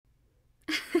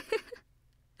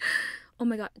Oh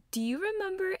my god, do you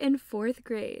remember in 4th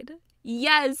grade?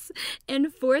 Yes,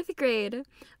 in 4th grade,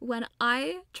 when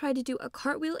I tried to do a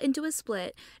cartwheel into a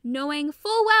split, knowing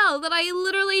full well that I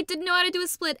literally didn't know how to do a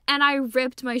split, and I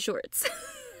ripped my shorts.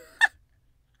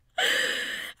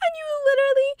 And you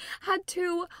literally had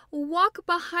to walk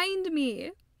behind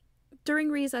me during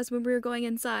recess when we were going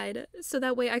inside, so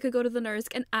that way I could go to the nurse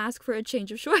and ask for a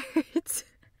change of shorts.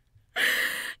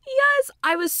 Yes,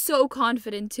 I was so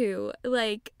confident too.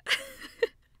 Like,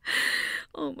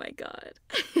 oh my god.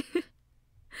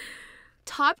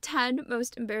 Top 10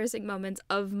 most embarrassing moments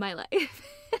of my life.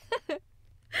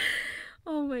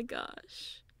 Oh my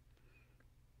gosh.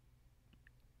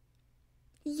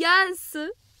 Yes.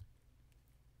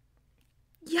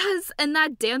 Yes, and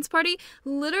that dance party,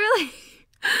 literally,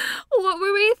 what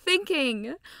were we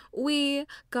thinking? We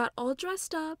got all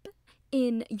dressed up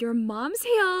in your mom's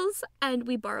heels, and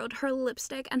we borrowed her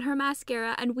lipstick and her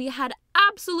mascara, and we had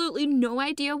absolutely no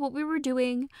idea what we were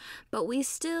doing, but we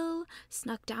still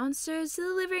snuck downstairs to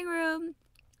the living room,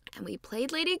 and we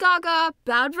played Lady Gaga,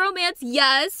 Bad Romance,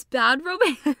 yes, Bad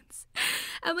Romance,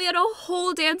 and we had a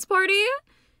whole dance party,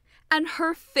 and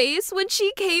her face when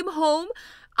she came home,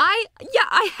 I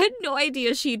had no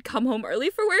idea she'd come home early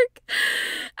for work,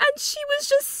 and she was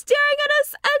just staring at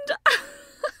us, and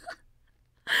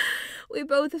we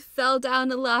both fell down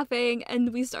laughing,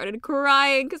 and we started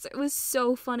crying because it was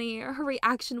so funny. Her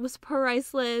reaction was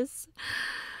priceless.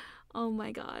 Oh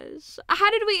my gosh. How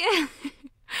did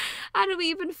we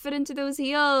even fit into those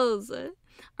heels?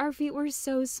 Our feet were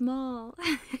so small.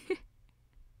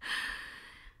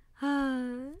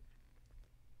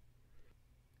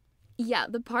 Yeah,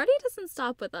 the party doesn't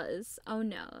stop with us. Oh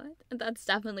no. That's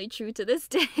definitely true to this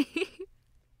day.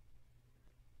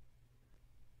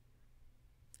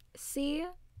 See,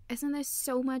 isn't this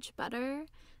so much better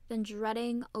than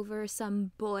dreading over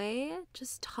some boy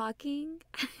just talking?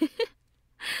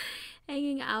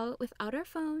 Hanging out without our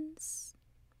phones.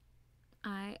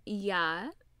 Yeah,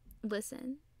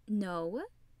 listen, no,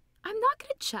 I'm not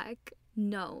gonna check,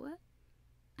 no.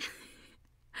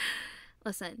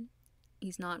 Listen,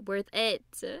 he's not worth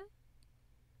it.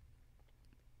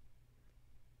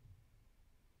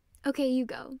 Okay, you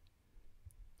go.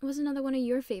 What's another one of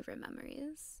your favorite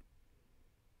memories?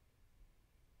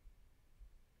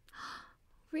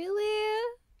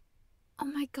 Really? Oh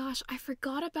my gosh, I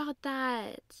forgot about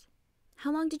that.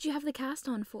 How long did you have the cast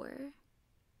on for?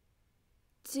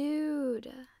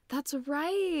 Dude, that's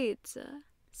right.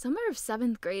 Summer of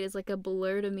 7th grade is like a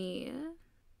blur to me.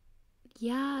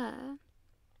 Yeah.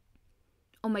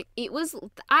 Oh my, it was,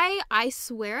 I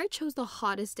swear I chose the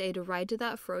hottest day to ride to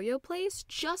that froyo place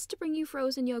just to bring you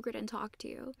frozen yogurt and talk to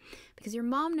you. Because your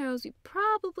mom knows we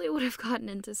probably would have gotten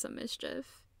into some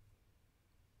mischief.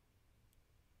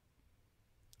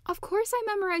 Of course I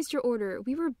memorized your order.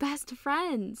 We were best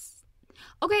friends.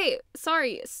 Okay,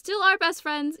 sorry, still are best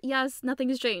friends. Yes,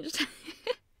 nothing's changed.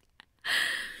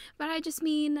 But I just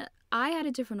mean, I had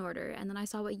a different order, and then I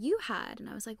saw what you had, and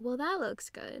I was like, well, that looks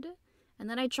good. And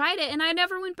then I tried it, and I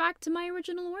never went back to my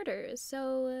original order,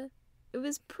 so it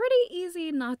was pretty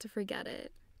easy not to forget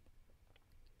it.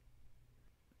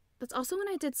 That's also when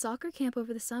I did soccer camp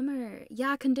over the summer.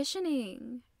 Yeah,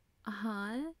 conditioning.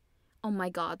 Uh-huh. Oh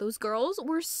my god, those girls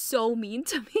were so mean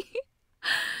to me.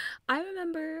 I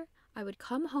remember I would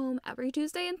come home every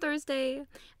Tuesday and Thursday,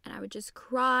 and I would just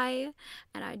cry,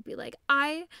 and I'd be like,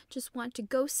 I just want to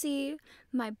go see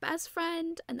my best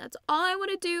friend, and that's all I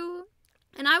want to do,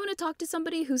 and I want to talk to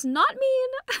somebody who's not mean.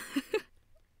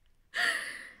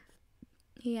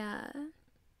 Yeah.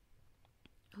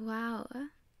 Wow.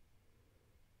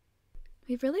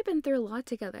 We've really been through a lot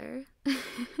together.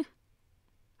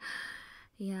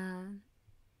 Yeah.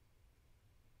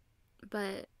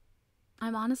 But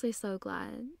I'm honestly so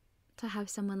glad to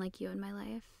have someone like you in my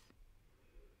life.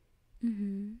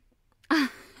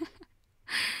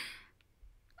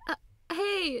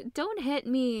 Hey, don't hit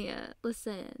me.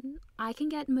 Listen, I can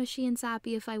get mushy and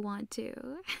sappy if I want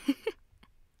to.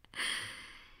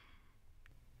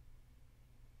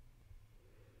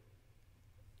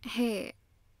 Hey,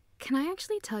 can I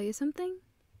actually tell you something?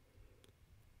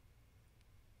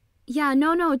 Yeah,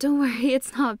 no, don't worry,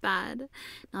 it's not bad.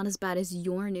 Not as bad as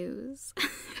your news.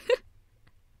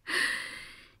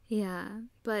 Yeah,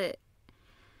 but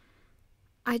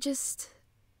I just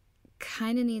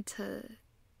kind of need to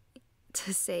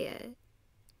say it.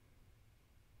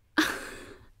 No,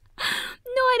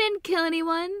 I didn't kill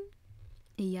anyone.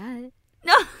 Yet.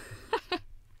 No.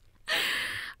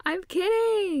 I'm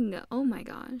kidding. Oh my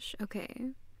gosh.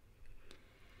 Okay.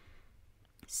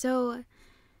 So,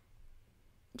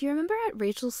 do you remember at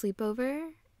Rachel's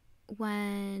sleepover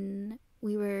when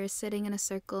we were sitting in a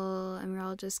circle and we were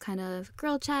all just kind of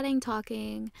girl chatting,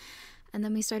 talking, and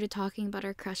then we started talking about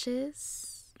our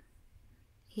crushes.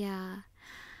 Yeah.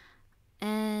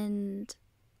 And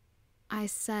I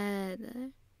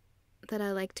said that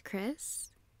I liked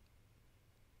Chris.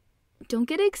 Don't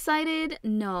get excited.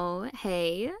 No,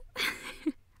 hey.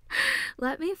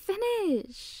 Let me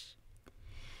finish.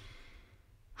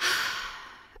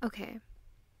 Okay.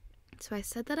 So I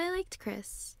said that I liked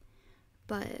Chris,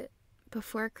 but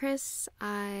before Chris,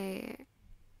 I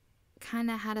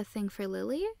kind of had a thing for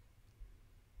Lily.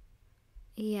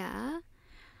 Yeah.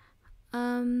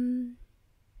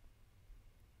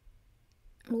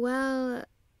 Well,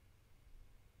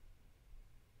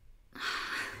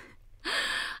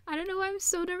 I don't know why I'm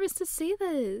so nervous to say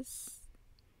this.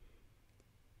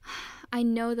 I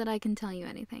know that I can tell you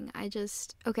anything.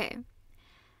 Okay.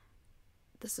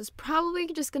 This is probably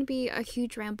just gonna be a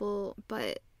huge ramble,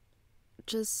 but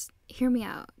just hear me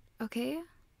out, okay?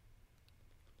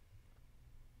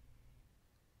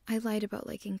 I lied about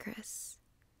liking Chris.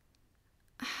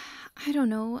 I don't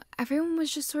know. Everyone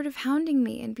was just sort of hounding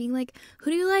me and being like,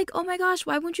 who do you like? Oh my gosh,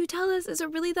 why won't you tell us? Is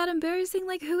it really that embarrassing?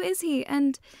 Like, who is he?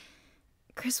 And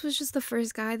Chris was just the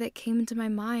first guy that came into my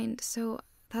mind, so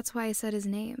that's why I said his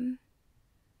name.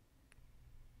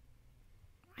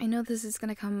 I know this is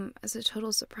gonna come as a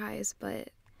total surprise, but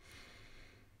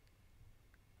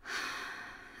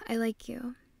I like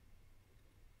you.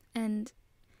 And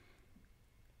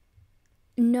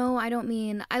no, I don't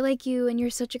mean I like you and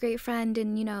you're such a great friend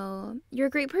and, you know, you're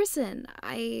a great person.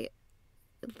 I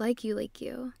like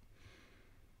you.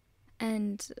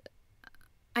 And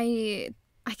I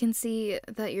can see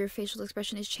that your facial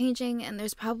expression is changing and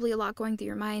there's probably a lot going through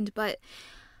your mind, but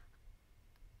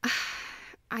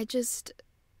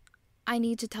I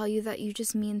need to tell you that you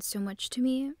just mean so much to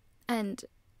me. And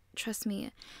trust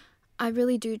me, I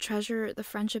really do treasure the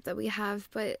friendship that we have,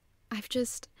 but I've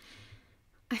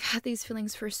had these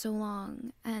feelings for so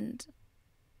long, and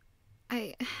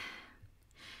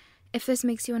if this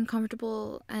makes you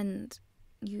uncomfortable and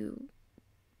you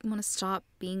want to stop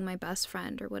being my best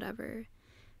friend or whatever,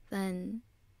 then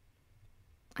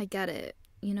I get it,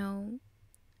 you know,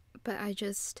 but I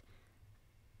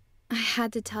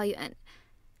had to tell you. And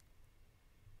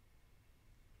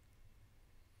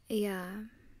yeah.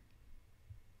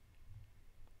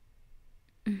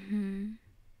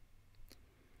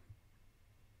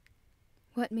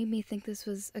 What made me think this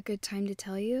was a good time to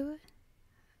tell you?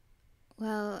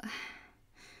 Well,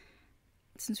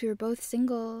 since we were both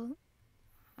single,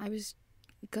 I was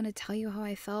gonna tell you how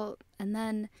I felt, and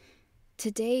then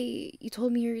today you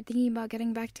told me you're thinking about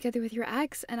getting back together with your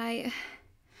ex, and I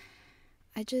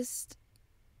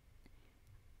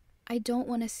don't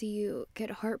want to see you get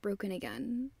heartbroken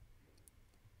again.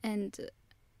 And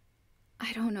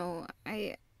I don't know,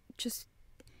 I just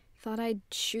thought I'd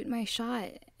shoot my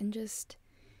shot and just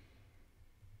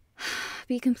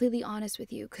be completely honest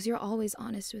with you, because you're always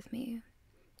honest with me.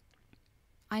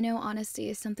 I know honesty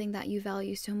is something that you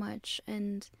value so much,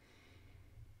 and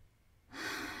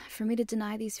for me to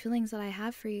deny these feelings that I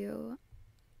have for you,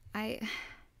 it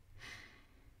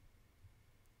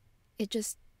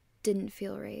just didn't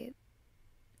feel right.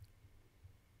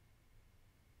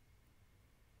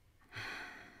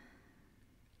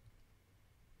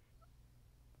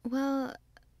 Well,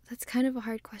 that's kind of a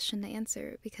hard question to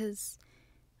answer because,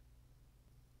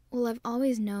 well, I've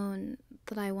always known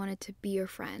that I wanted to be your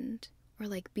friend or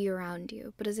like be around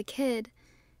you, but as a kid,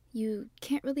 you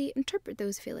can't really interpret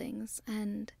those feelings,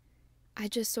 and I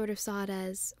just sort of saw it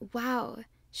as, wow,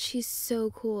 she's so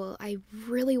cool, I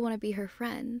really want to be her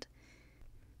friend.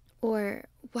 Or,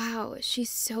 wow, she's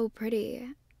so pretty,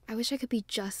 I wish I could be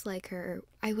just like her,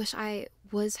 I wish I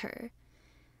was her.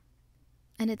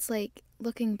 And it's like,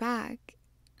 looking back,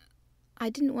 I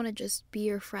didn't want to just be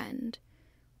your friend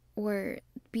or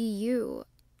be you.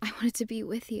 I wanted to be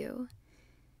with you.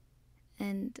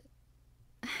 And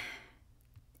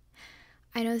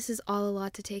I know this is all a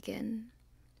lot to take in,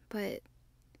 but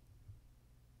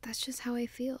that's just how I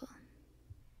feel.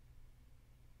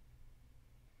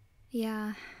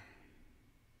 Yeah.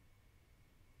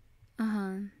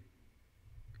 Uh-huh.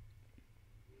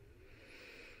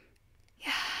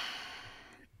 Yeah.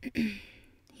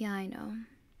 Yeah, I know.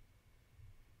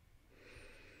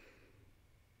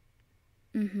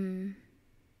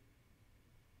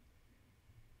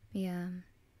 Yeah.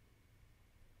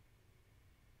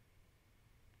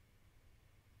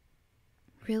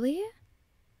 Really?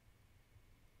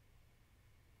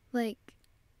 Like,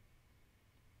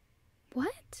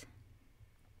 what?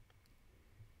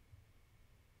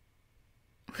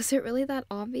 Was it really that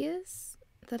obvious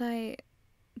that I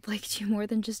liked you more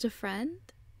than just a friend?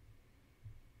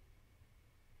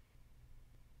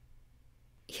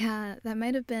 Yeah, that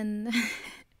might have been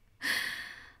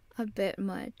a bit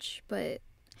much, but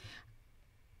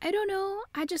I don't know.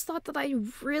 I just thought that I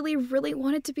really, really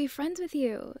wanted to be friends with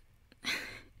you.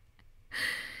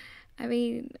 I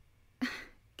mean,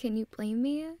 can you blame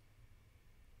me?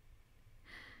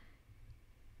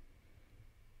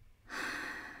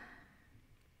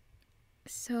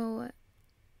 So,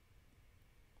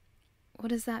 what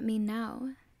does that mean now?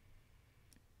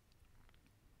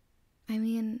 I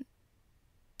mean,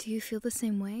 do you feel the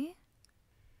same way?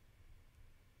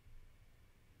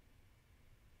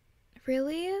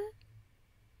 Really?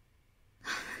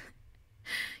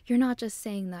 You're not just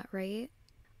saying that, right?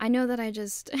 I know that I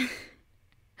just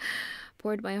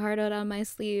poured my heart out on my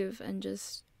sleeve and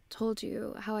just told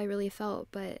you how I really felt,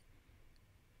 but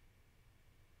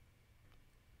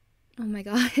oh my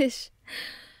gosh.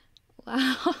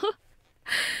 Wow.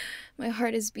 My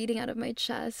heart is beating out of my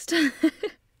chest.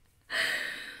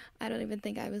 I don't even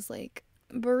think I was like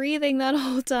breathing that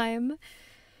whole time.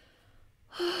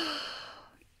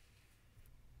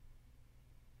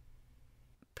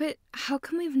 But how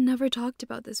come we've never talked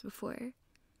about this before?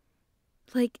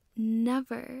 Like,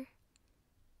 never.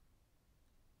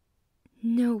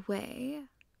 No way.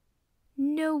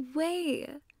 No way.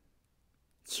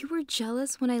 You were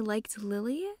jealous when I liked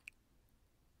Lily?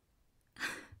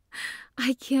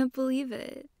 I can't believe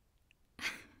it.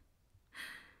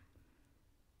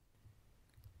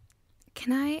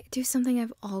 Can I do something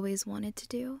I've always wanted to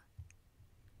do?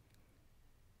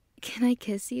 Can I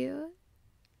kiss you?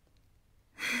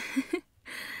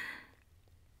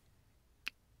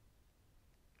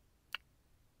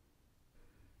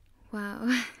 Wow.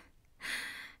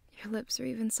 Your lips are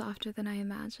even softer than I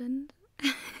imagined.